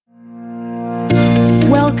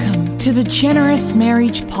to the Generous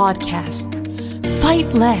Marriage Podcast.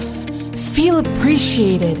 Fight less, feel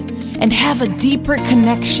appreciated, and have a deeper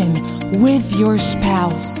connection with your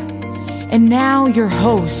spouse. And now your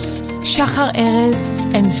hosts, Shachar Erez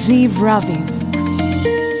and Ziv Raviv.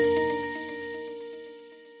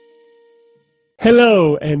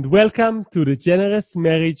 Hello and welcome to the Generous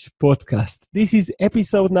Marriage Podcast. This is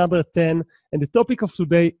episode number 10 and the topic of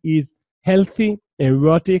today is healthy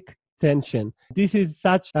erotic tension. This is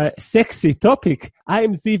such a sexy topic. I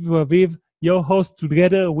am Ziv Raviv, your host,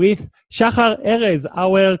 together with Shachar Erez,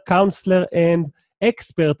 our counselor and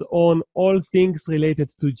expert on all things related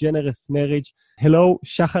to generous marriage. Hello,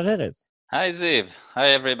 Shachar Erez. Hi, Ziv. Hi,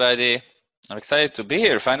 everybody. I'm excited to be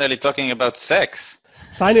here, finally talking about sex.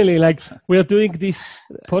 Finally, we're doing this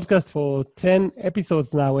podcast for 10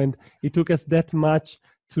 episodes now, and it took us that much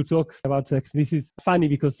to talk about sex. This is funny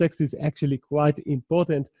because sex is actually quite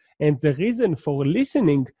important. And the reason for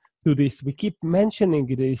listening to this, we keep mentioning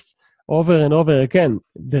this over and over again.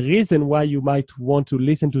 The reason why you might want to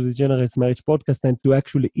listen to the Generous Marriage Podcast and to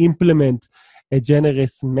actually implement a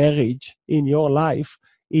generous marriage in your life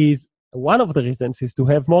is one of the reasons is to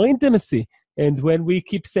have more intimacy. And when we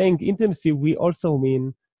keep saying intimacy, we also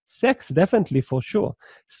mean sex, definitely, for sure.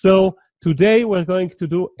 So today we're going to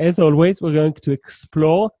do, as always, we're going to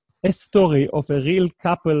explore a story of a real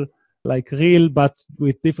couple, like real, but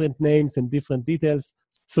with different names and different details,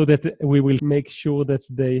 so that we will make sure that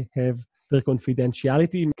they have their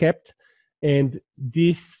confidentiality kept. And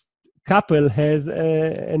this couple has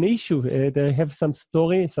an issue. They have some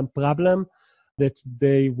story, some problem that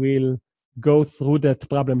they will go through that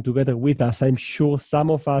problem together with us. I'm sure some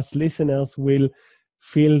of us listeners will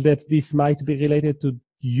feel that this might be related to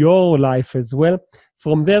your life as well.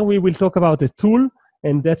 From there, we will talk about a tool,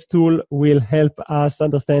 and that tool will help us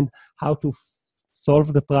understand how to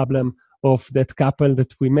solve the problem of that couple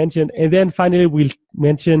that we mentioned. And then finally, we'll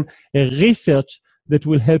mention a research that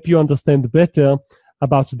will help you understand better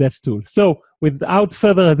about that tool. So without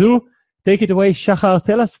further ado, take it away, Shachar.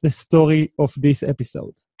 Tell us the story of this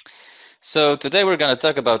episode. So today we're going to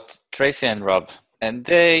talk about Tracy and Rob. And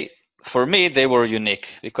for me, they were unique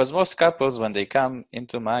because most couples, when they come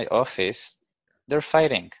into my office, they're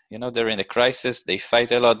fighting. You know, they're in a crisis. They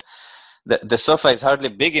fight a lot. The sofa is hardly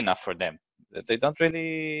big enough for them. They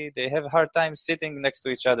have a hard time sitting next to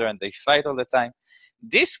each other and they fight all the time.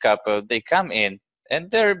 This couple, they come in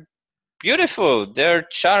and they're beautiful. They're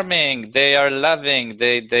charming. They are loving.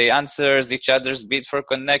 They answer each other's bid for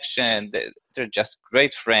connection. They're just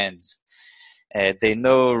great friends. They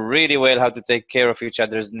know really well how to take care of each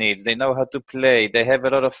other's needs. They know how to play. They have a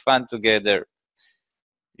lot of fun together.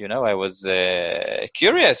 You know, I was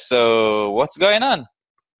curious. So what's going on?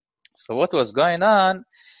 So what was going on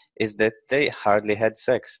is that they hardly had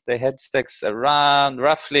sex. They had sex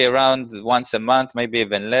roughly around once a month, maybe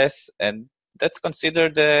even less. And that's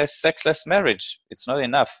considered a sexless marriage. It's not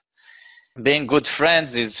enough. Being good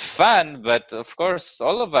friends is fun, but of course,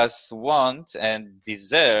 all of us want and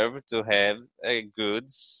deserve to have a good,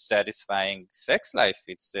 satisfying sex life.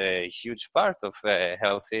 It's a huge part of a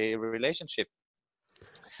healthy relationship.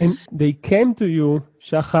 And they came to you,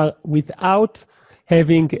 Shachar, without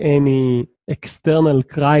having any external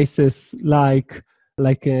crisis like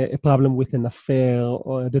a problem with an affair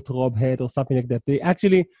or that Rob had or something like that. They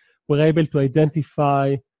actually were able to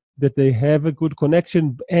identify that they have a good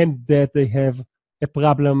connection and that they have a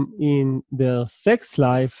problem in their sex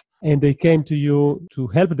life, and they came to you to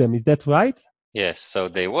help them. Is that right? Yes, so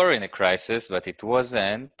they were in a crisis, but it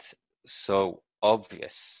wasn't so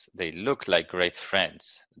obvious. They looked like great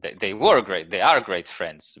friends. They were great. They are great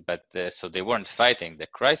friends, but so they weren't fighting. The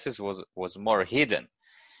crisis was more hidden.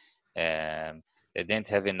 They didn't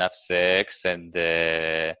have enough sex, and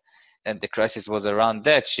the crisis was around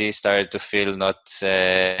that. She started to feel not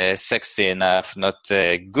sexy enough, not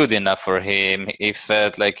good enough for him. He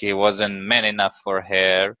felt like he wasn't man enough for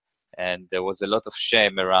her, and there was a lot of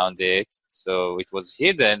shame around it. So it was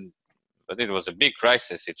hidden, but it was a big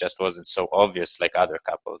crisis. It just wasn't so obvious like other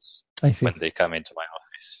couples when they come into my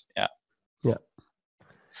office. Yeah.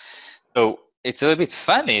 So it's a little bit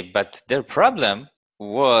funny, but their problem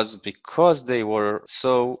was because they were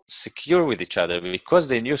so secure with each other, because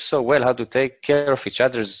they knew so well how to take care of each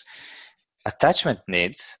other's attachment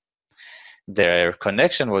needs. Their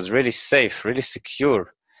connection was really safe, really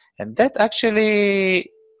secure. And that actually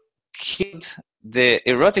killed the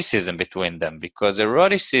eroticism between them, because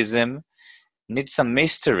eroticism needs some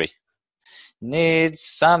mystery, needs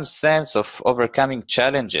some sense of overcoming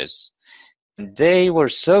challenges. They were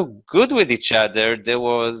so good with each other, there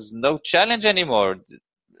was no challenge anymore.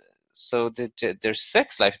 So their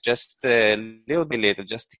sex life just little by little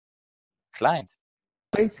just declined.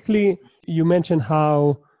 Basically, you mentioned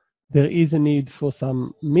how there is a need for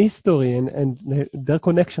some mystery, and their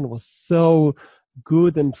connection was so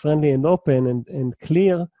good and friendly and open and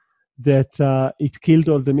clear that it killed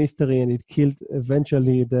all the mystery and it killed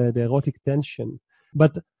eventually the erotic tension.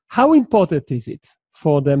 But how important is it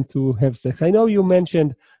for them to have sex? I know you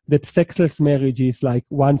mentioned that sexless marriage is like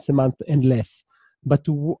once a month and less, but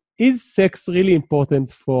is sex really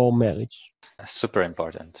important for marriage? Super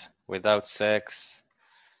important. Without sex,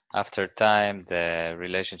 after time, the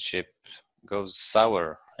relationship goes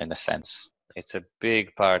sour in a sense. It's a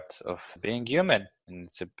big part of being human, and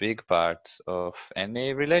it's a big part of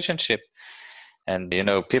any relationship. And,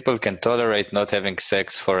 people can tolerate not having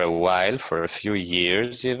sex for a while, for a few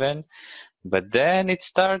years even, but then it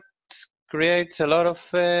starts create a lot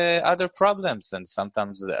of other problems, and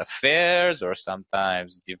sometimes affairs or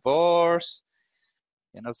sometimes divorce.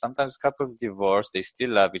 Sometimes couples divorce, they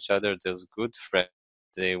still love each other, there's good friends.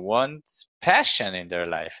 They want passion in their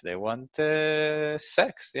life. They want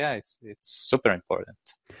sex. Yeah, it's super important.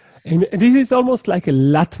 And this is almost like a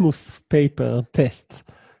litmus paper test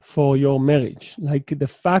for your marriage. Like the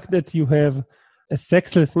fact that you have a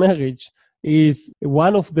sexless marriage is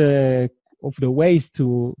one of the ways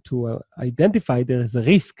to identify there is a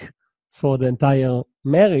risk for the entire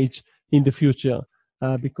marriage in the future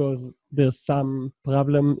because there's some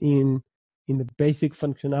problem in the basic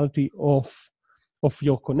functionality of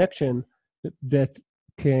your connection that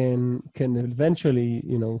can eventually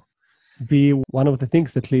be one of the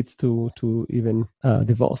things that leads to even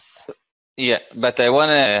divorce. Yeah, but I want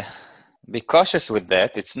to be cautious with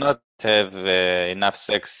that. It's not have enough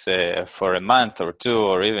sex for a month or two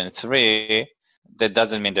or even 3. That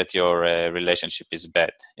doesn't mean that your relationship is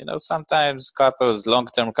bad. Sometimes couples,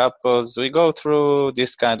 long-term couples, we go through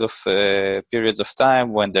this kind of periods of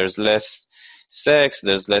time when there's less sex,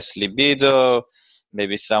 there's less libido.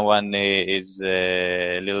 Maybe someone is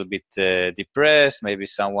a little bit depressed. Maybe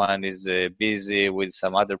someone is busy with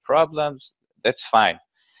some other problems. That's fine.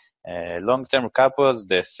 Long-term couples,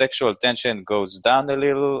 the sexual tension goes down a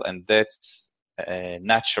little, and that's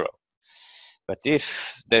natural. But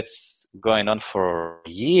if that's going on for a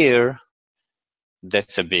year,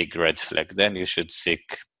 that's a big red flag. Then you should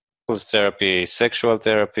seek therapy, sexual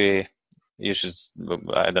therapy. You should,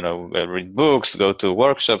 read books, go to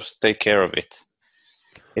workshops, take care of it.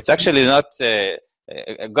 It's actually not,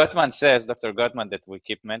 Gottman says, Dr. Gottman, that we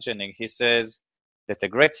keep mentioning, he says that a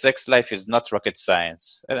great sex life is not rocket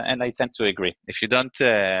science. And I tend to agree. If you don't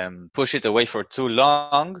push it away for too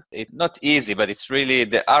long, it's not easy, but it's really,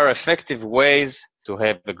 there are effective ways to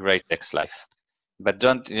have a great sex life. But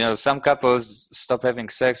don't, some couples stop having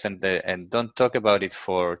sex and don't talk about it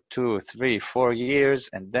for 2, 3, 4 years,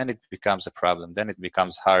 and then it becomes a problem. Then it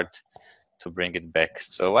becomes hard to bring it back.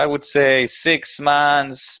 So I would say 6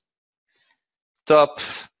 months, top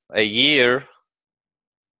a year,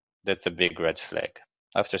 that's a big red flag.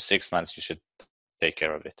 After 6 months, you should take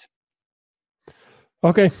care of it.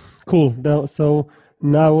 Okay, cool. So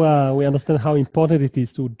now we understand how important it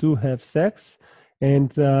is to do have sex.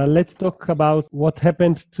 And let's talk about what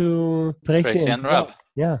happened to Tracy and Rob.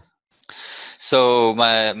 Yeah. So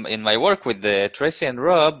in my work with Tracy and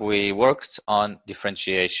Rob, we worked on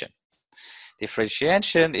differentiation.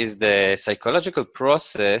 Differentiation is the psychological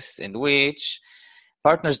process in which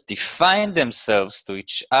partners define themselves to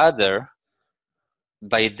each other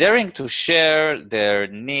by daring to share their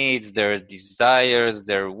needs, their desires,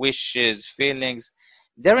 their wishes, feelings,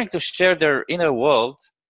 daring to share their inner world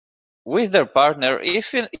with their partner,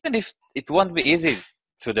 even if it won't be easy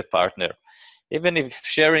to the partner. Even if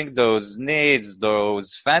sharing those needs,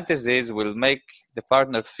 those fantasies will make the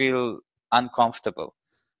partner feel uncomfortable.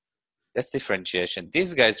 That's differentiation.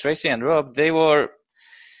 These guys, Tracy and Rob, they were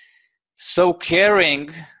so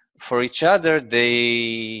caring for each other,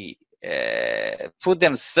 they put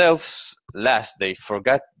themselves last. They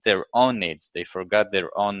forgot their own needs. They forgot their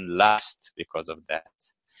own lust because of that.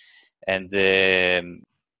 And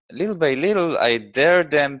little by little, I dare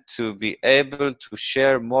them to be able to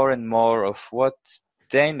share more and more of what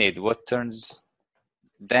they need, what turns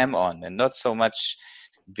them on, and not so much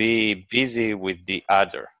be busy with the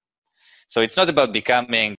other. So it's not about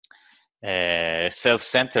becoming a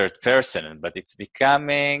self-centered person, but it's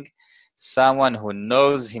becoming someone who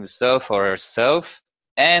knows himself or herself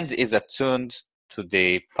and is attuned to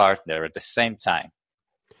the partner at the same time.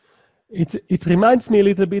 It reminds me a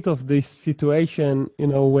little bit of this situation,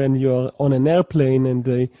 when you're on an airplane and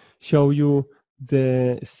they show you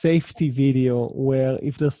the safety video where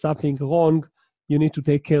if there's something wrong, you need to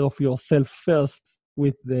take care of yourself first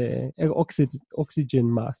with the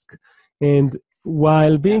oxygen mask. And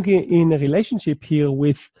while being in a relationship here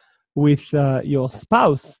with your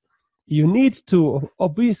spouse, you need to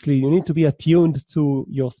be attuned to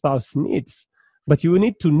your spouse's needs, but you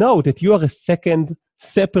need to know that you are a second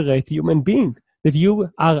separate human being, that you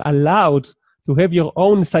are allowed to have your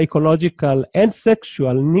own psychological and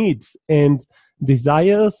sexual needs and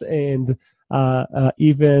desires, and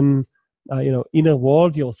even inner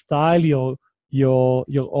world, your style,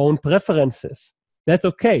 your own preferences. That's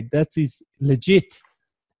okay. That is legit.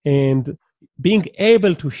 And being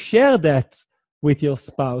able to share that with your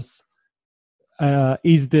spouse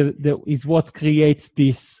is what creates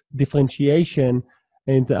this differentiation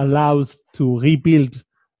and allows to rebuild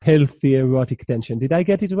healthy erotic tension. Did I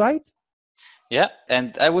get it right? Yeah,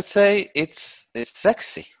 and I would say it's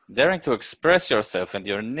sexy. Daring to express yourself and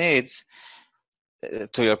your needs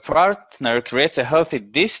to your partner creates a healthy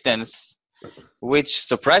distance, which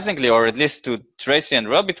surprisingly, or at least to Tracy and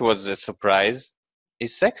Rob, it was a surprise,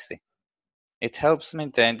 is sexy. It helps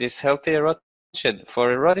maintain this healthy erotic tension.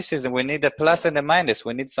 For eroticism, we need a plus and a minus.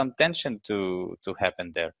 We need some tension to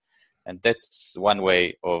happen there. And that's one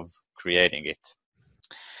way of creating it.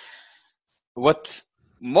 What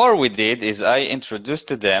more we did is I introduced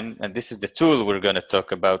to them, and this is the tool we're going to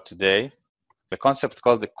talk about today, the concept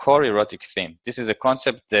called the core erotic theme. This is a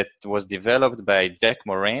concept that was developed by Jack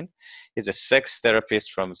Morin. He's a sex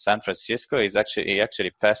therapist from San Francisco. He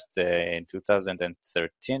actually passed in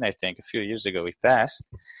 2013, I think. A few years ago he passed.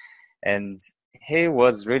 And he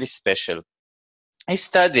was really special. He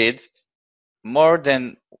studied more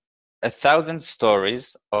than 1,000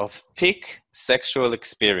 stories of peak sexual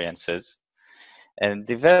experiences and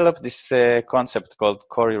developed this concept called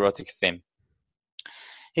core erotic theme.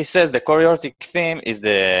 He says the core erotic theme is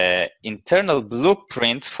the internal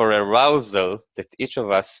blueprint for arousal that each of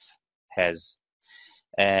us has.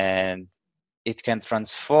 And it can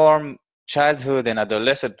transform childhood and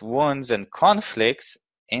adolescent wounds and conflicts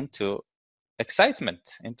into excitement,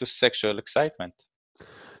 into sexual excitement.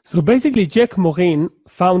 So basically, Jack Morin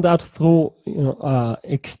found out through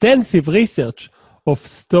extensive research of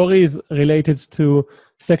stories related to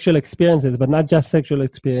sexual experiences, but not just sexual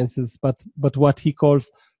experiences, but what he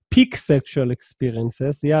calls peak sexual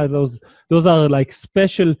experiences. Yeah, those are like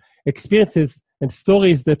special experiences and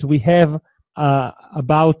stories that we have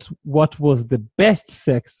about what was the best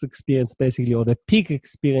sex experience, basically, or the peak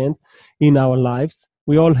experience in our lives.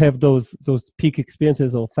 We all have those peak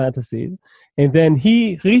experiences or fantasies. And then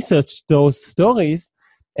he researched those stories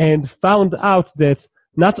and found out that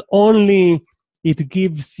not only it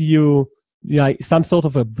gives you some sort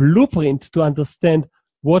of a blueprint to understand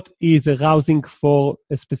what is arousing for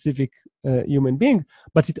a specific human being,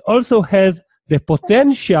 but it also has the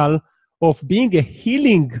potential of being a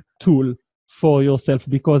healing tool for yourself,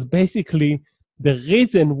 because basically the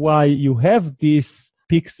reason why you have this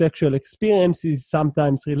peak sexual experience is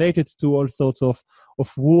sometimes related to all sorts of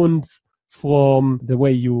wounds from the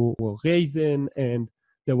way you were raised and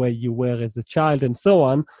the way you were as a child and so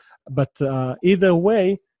on. But either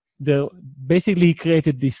way, they basically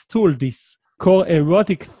created this tool, this core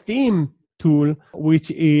erotic theme tool,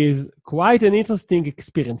 which is quite an interesting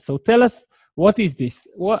experience. So tell us, what is this?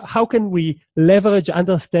 How can we leverage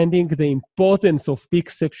understanding the importance of peak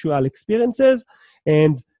sexual experiences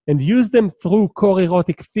and use them through core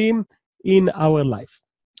erotic theme in our life?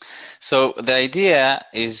 So the idea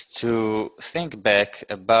is to think back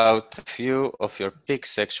about a few of your peak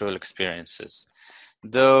sexual experiences.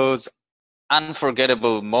 Those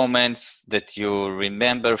unforgettable moments that you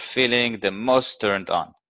remember feeling the most turned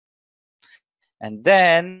on. And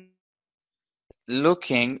then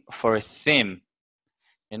looking for a theme.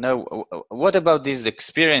 You know, what about these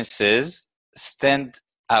experiences stand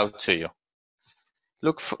out to you?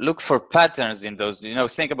 Look for patterns in those. You know,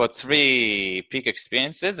 think about 3 peak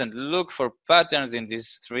experiences and look for patterns in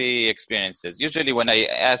these 3 experiences. Usually when I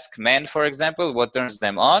ask men, for example, what turns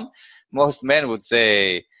them on, most men would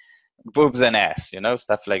say boobs and ass, you know,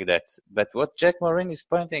 stuff like that. But what Jack Morin is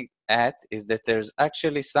pointing at is that there's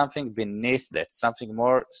actually something beneath that, something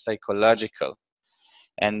more psychological.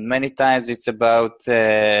 And many times it's about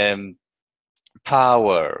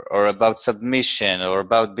power, or about submission, or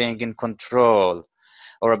about being in control,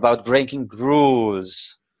 or about breaking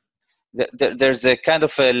rules. There's a kind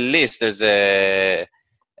of a list. There's a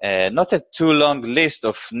not a too long list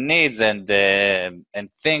of needs and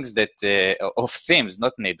things that of themes,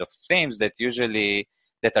 not need, of themes that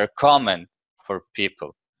are common for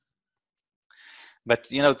people.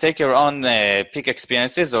 But you know, take your own peak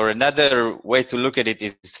experiences, or another way to look at it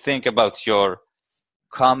is think about your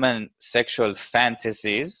common sexual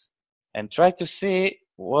fantasies and try to see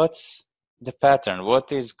what's the pattern,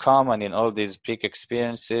 what is common in all these peak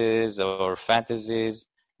experiences or fantasies,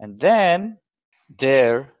 and then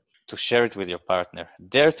dare to share it with your partner,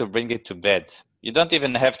 dare to bring it to bed. You don't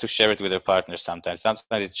even have to share it with your partner sometimes.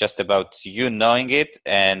 Sometimes it's just about you knowing it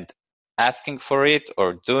and asking for it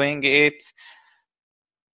or doing it,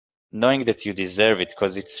 knowing that you deserve it,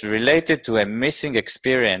 because it's related to a missing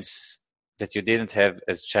experience that you didn't have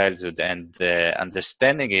as childhood, and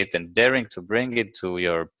understanding it and daring to bring it to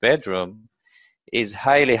your bedroom is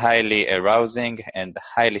highly, highly arousing and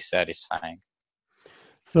highly satisfying.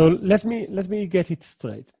 So let me get it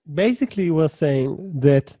straight. Basically, we're saying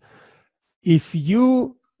that if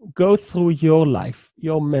you go through your life,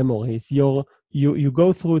 your memories, you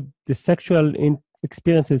go through the sexual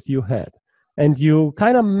experiences you had, and you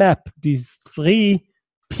kind of map these three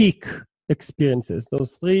peak experiences,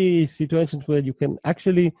 those three situations where you can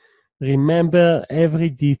actually remember every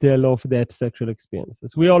detail of that sexual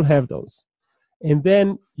experiences. We all have those. And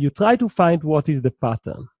then you try to find what is the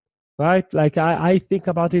pattern, right? Like I think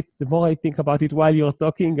about it, the more I think about it while you're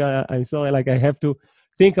talking, I'm sorry, like I have to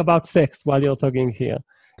think about sex while you're talking here.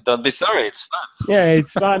 Don't be sorry, it's fun. Yeah,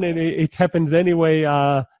 it's fun, and it happens anyway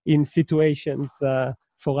in situations.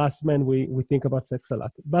 For us men, we think about sex a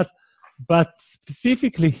lot. But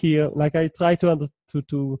specifically here, like I try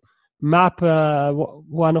to map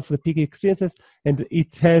one of the peak experiences, and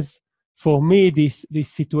it has, for me, this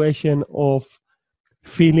situation of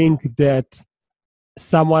feeling that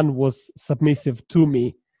someone was submissive to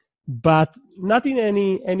me, but not in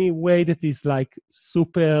any way that is like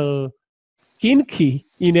super kinky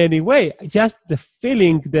in any way. Just the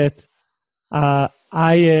feeling that I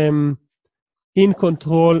am in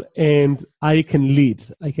control and I can lead.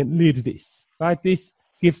 I can lead this, right? This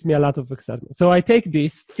gives me a lot of excitement. So I take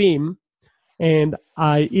this theme and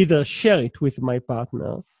I either share it with my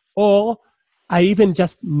partner, or I even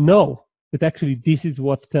just know that actually this is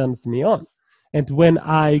what turns me on. And when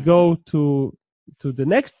I go to the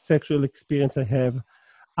next sexual experience I have,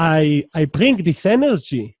 I bring this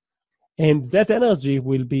energy, and that energy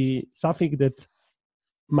will be something that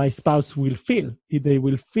my spouse will feel. They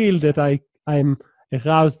will feel that I'm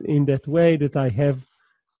aroused in that way, that I have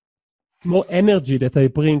more energy that I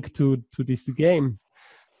bring to this game.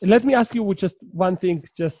 Let me ask you just one thing,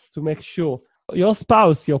 just to make sure. Your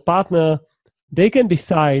spouse, your partner, they can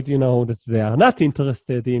decide, that they are not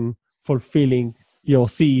interested in fulfilling your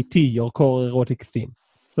CET, your core erotic theme.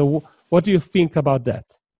 So what do you think about that?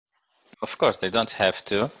 Of course, they don't have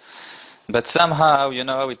to. But somehow,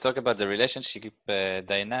 we talk about the relationship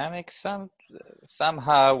dynamic.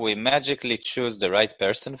 Somehow we magically choose the right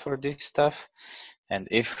person for this stuff. And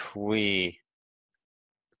if we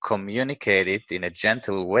communicate it in a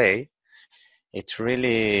gentle way, it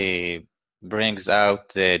really brings out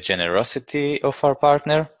the generosity of our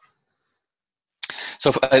partner.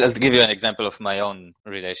 So I'll give you an example of my own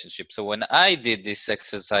relationship. So when I did this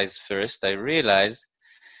exercise first, I realized,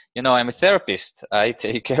 I'm a therapist. I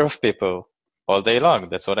take care of people all day long.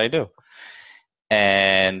 That's what I do.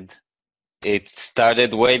 And it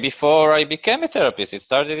started way before I became a therapist. It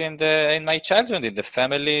started in my childhood, in the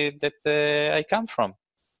family that I come from.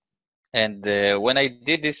 And when I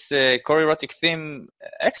did this core erotic theme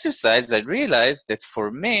exercise, I realized that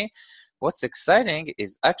for me, what's exciting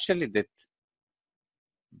is actually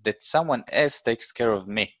that someone else takes care of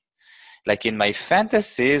me. Like in my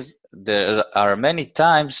fantasies, there are many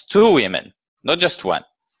times two women, not just one.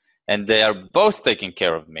 And they are both taking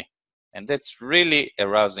care of me. And that's really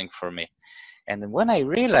arousing for me. And when I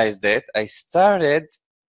realized that, I started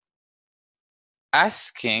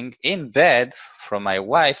asking in bed from my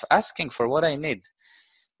wife, asking for what I need.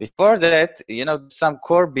 Before that, some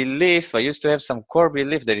core belief, I used to have some core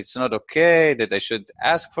belief that it's not okay, that I should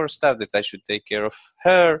ask for stuff, that I should take care of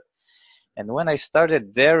her. And when I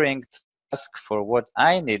started daring to ask for what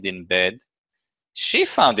I need in bed, she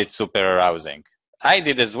found it super arousing. I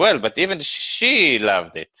did as well, but even she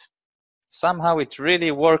loved it. Somehow it really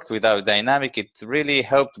worked with our dynamic. It really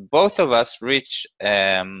helped both of us reach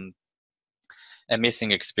a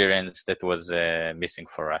missing experience that was missing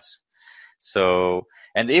for us. So,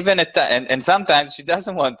 and even and sometimes she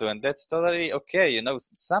doesn't want to, and that's totally okay.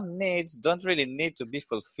 Some needs don't really need to be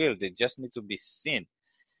fulfilled. They just need to be seen.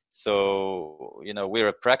 So, we're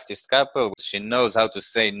a practiced couple. She knows how to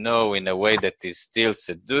say no in a way that is still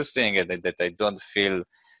seducing and that I don't feel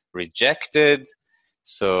rejected.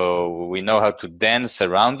 So we know how to dance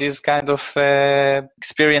around these kind of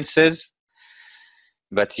experiences.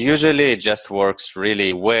 But usually it just works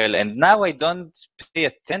really well. And now I don't pay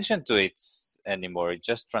attention to it anymore. It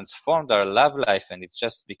just transformed our love life, and it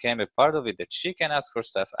just became a part of it that she can ask for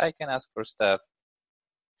stuff, I can ask for stuff.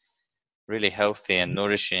 really healthy and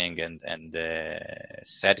nourishing and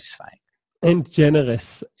satisfying. And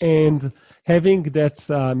generous. And having that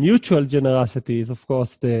mutual generosity is, of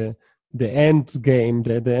course, the end game,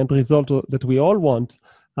 the end result that we all want.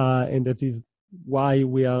 And that is why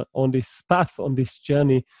we are on this path, on this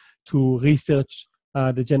journey to research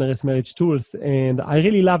the generous marriage tools. And I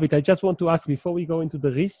really love it. I just want to ask, before we go into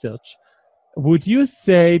the research, would you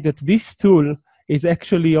say that this tool is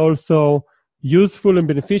actually also useful and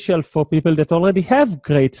beneficial for people that already have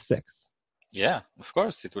great sex? Yeah, of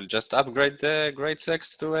course. It will just upgrade the great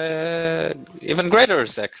sex to even greater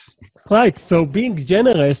sex. Right. So being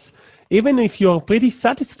generous, even if you're pretty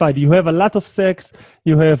satisfied, you have a lot of sex,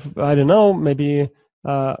 you have, I don't know, maybe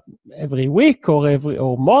every week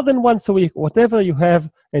or more than once a week, whatever you have,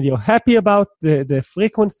 and you're happy about the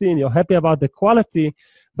frequency and you're happy about the quality,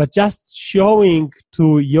 but just showing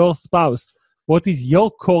to your spouse what is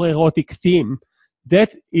your core erotic theme,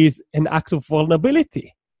 that is an act of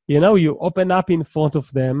vulnerability. You open up in front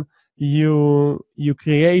of them, you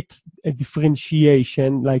create a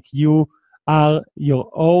differentiation, like you are your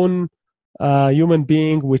own human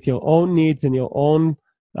being with your own needs and your own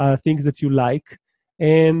things that you like.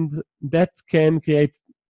 And that can create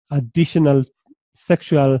additional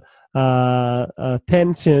sexual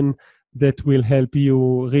tension that will help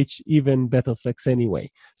you reach even better sex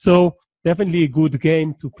anyway. So definitely a good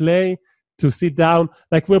game to play, to sit down.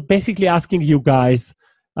 Like, we're basically asking you guys,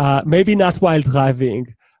 maybe not while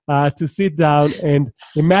driving, to sit down and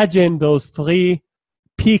imagine those 3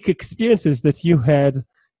 peak experiences that you had.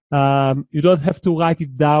 You don't have to write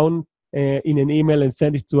it down in an email and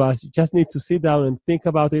send it to us. You just need to sit down and think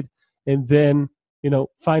about it, and then,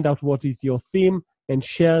 find out what is your theme and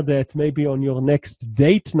share that maybe on your next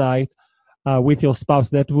date night with your spouse.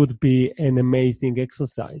 That would be an amazing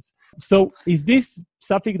exercise. So is this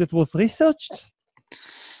something that was researched?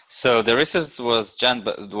 So the research was done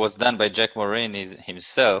by Jack Morin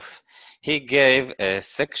himself. He gave a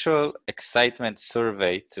sexual excitement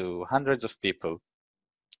survey to hundreds of people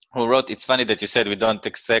who wrote. It's funny that you said we don't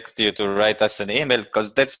expect you to write us an email,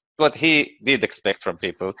 because that's what he did expect from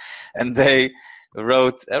people. And they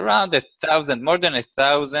wrote around 1,000, more than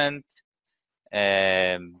 1,000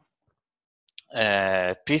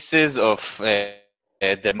 pieces of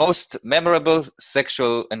the most memorable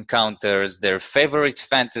sexual encounters, their favorite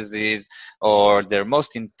fantasies, or their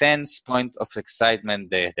most intense point of excitement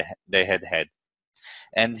they had had.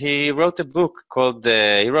 And he wrote a book called,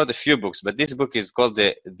 he wrote a few books, but this book is called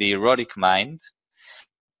The Erotic Mind.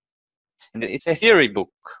 And it's a theory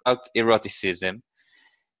book about eroticism,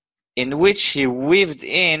 in which he weaved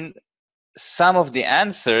in some of the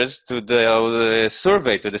answers to the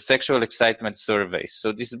survey, to the sexual excitement survey.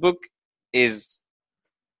 So this book is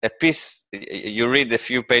a piece. You read a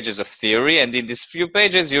few pages of theory, and in these few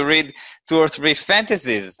pages you read 2 or 3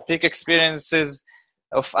 fantasies, peak experiences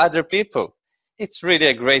of other people. It's really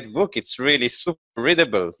a great book. It's really super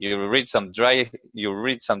readable. You read some dry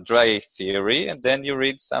theory, and then you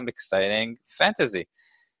read some exciting fantasy.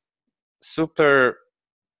 Super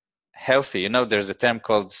healthy. There's a term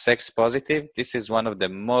called sex positive. This is one of the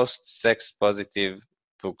most sex positive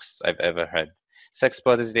books I've ever read. Sex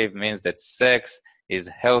positive means that sex is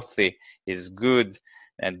healthy, is good,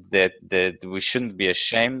 and that we shouldn't be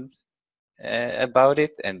ashamed about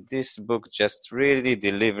it. And this book just really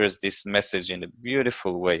delivers this message in a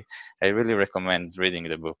beautiful way. I really recommend reading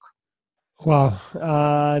the book.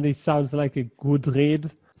 Wow, this sounds like a good read.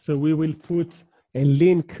 So we will put a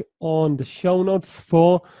link on the show notes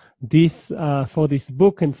for this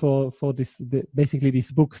book, and for this. Basically,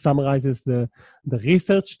 this book summarizes the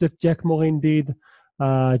research that Jack Morin did.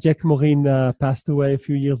 Jack Morin passed away a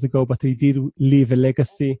few years ago, but he did leave a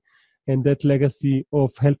legacy, and that legacy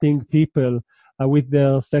of helping people with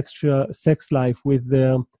their sex life, with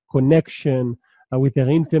their connection, with their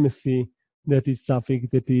intimacy. That is something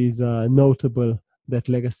that is notable, that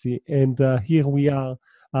legacy. And here we are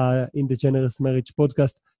in the Generous Marriage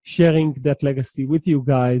podcast, sharing that legacy with you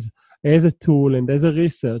guys as a tool and as a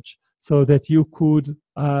research, so that you could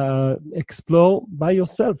explore by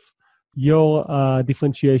yourself your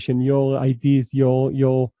differentiation, your ideas,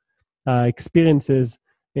 your experiences,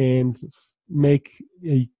 and make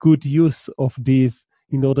a good use of these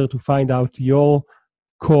in order to find out your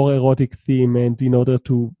core erotic theme, and in order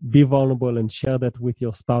to be vulnerable and share that with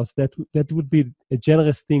your spouse. That would be a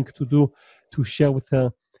generous thing to do, to share with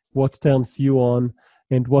her what turns you on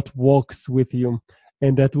and what works with you.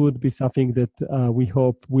 And that would be something that we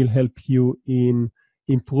hope will help you in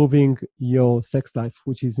improving your sex life,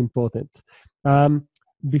 which is important.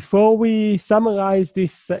 Before we summarize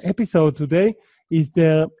this episode today, is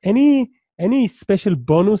there any any special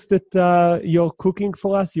bonus that you're cooking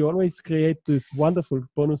for us? You always create these wonderful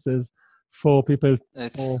bonuses for people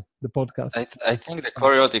for the podcast. I think the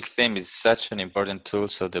Erotic theme is such an important tool,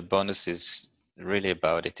 so the bonus is really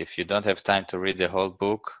about it. If you don't have time to read the whole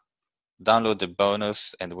book, download the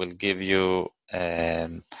bonus and we'll give you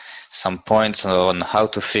some points on how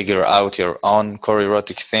to figure out your own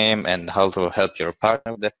Erotic theme and how to help your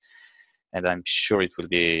partner with it. And I'm sure it will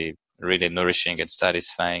be really nourishing and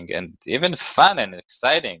satisfying and even fun and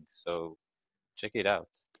exciting. So check it out.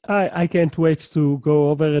 I can't wait to go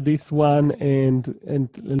over this one and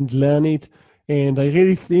learn it. And I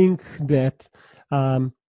really think that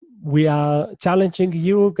we are challenging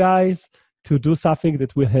you guys to do something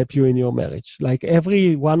that will help you in your marriage. Like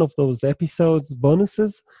every one of those episodes,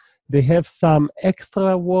 bonuses, they have some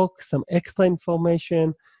extra work, some extra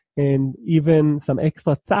information, and even some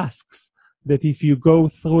extra tasks that if you go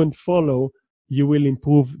through and follow, you will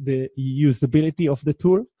improve the usability of the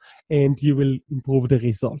tool and you will improve the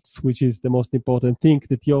results, which is the most important thing,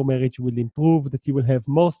 that your marriage will improve, that you will have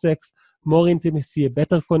more sex, more intimacy, a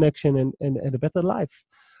better connection, and a better life.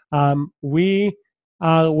 We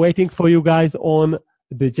are waiting for you guys on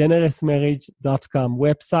the generousmarriage.com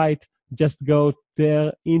website. Just go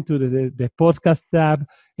there into the podcast tab,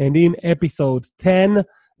 and in episode 10,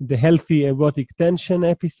 the Healthy Erotic Tension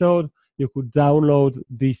episode, you could download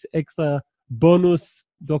this extra bonus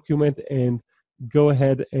document and go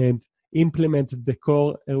ahead and implement the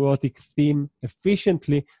core erotic theme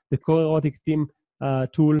efficiently. The core erotic theme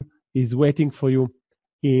tool is waiting for you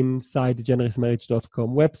inside the generousmarriage.com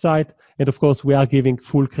website. And of course, we are giving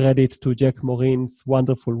full credit to Jack Morin's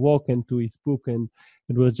wonderful work and to his book. And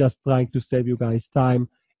we're just trying to save you guys time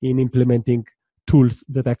in implementing tools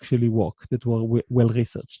that actually work, that were well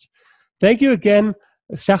researched. Thank you again,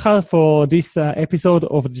 Shachar, for this episode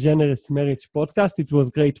of the Generous Marriage Podcast. It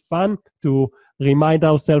was great fun to remind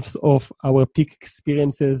ourselves of our peak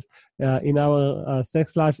experiences in our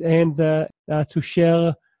sex lives and to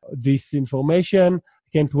share this information.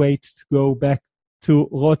 Can't wait to go back to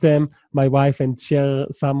Rotem, my wife, and share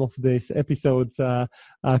some of these episodes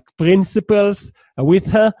principles with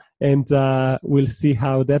her, and we'll see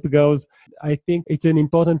how that goes. I think it's an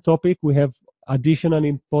important topic. We have additional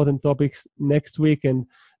important topics next week and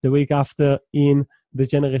the week after in the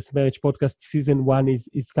Generous Marriage Podcast. Season 1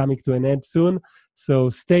 is coming to an end soon. So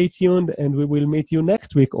stay tuned and we will meet you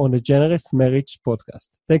next week on the Generous Marriage Podcast.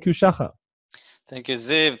 Thank you, Shachar. Thank you,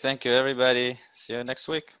 Ziv. Thank you, everybody. See you next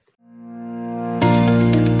week.